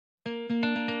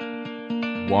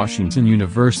Washington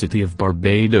University of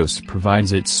Barbados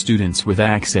provides its students with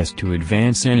access to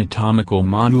advanced anatomical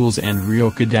models and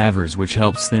real cadavers, which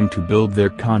helps them to build their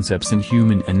concepts in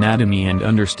human anatomy and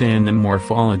understand the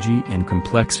morphology and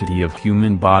complexity of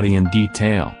human body in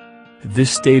detail.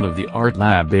 This state-of-the-art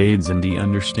lab aids in the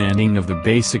understanding of the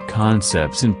basic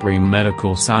concepts in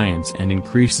pre-medical science and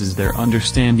increases their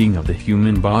understanding of the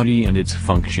human body and its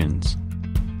functions.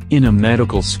 In a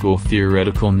medical school,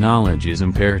 theoretical knowledge is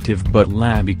imperative, but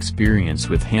lab experience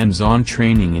with hands-on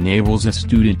training enables a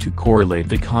student to correlate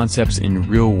the concepts in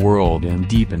real world and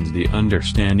deepens the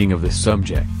understanding of the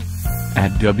subject.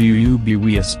 At WUB,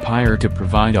 we aspire to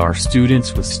provide our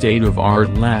students with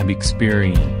state-of-the-art lab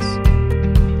experience.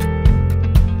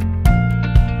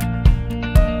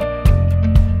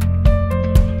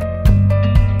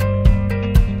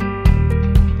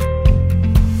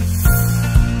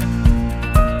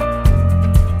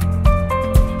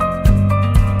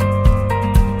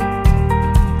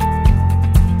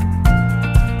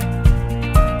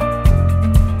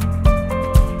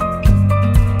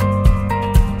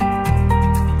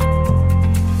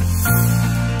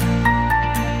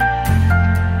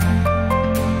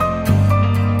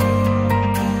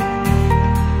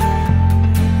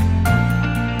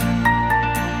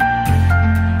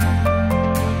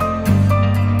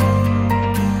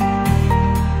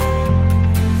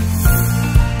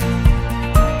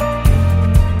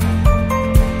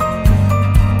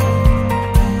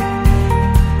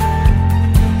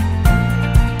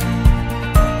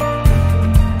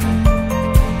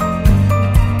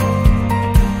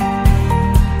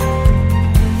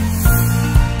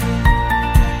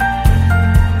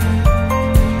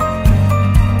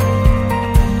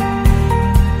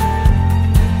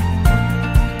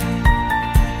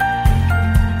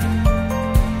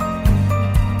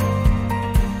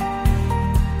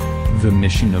 The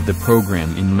mission of the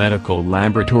program in medical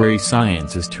laboratory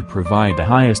science is to provide the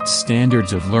highest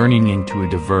standards of learning into a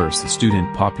diverse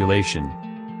student population.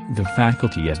 The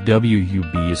faculty at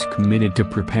WUB is committed to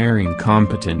preparing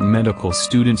competent medical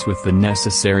students with the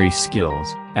necessary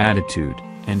skills, attitude,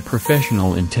 and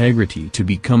professional integrity to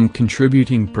become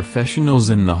contributing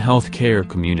professionals in the healthcare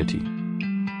community.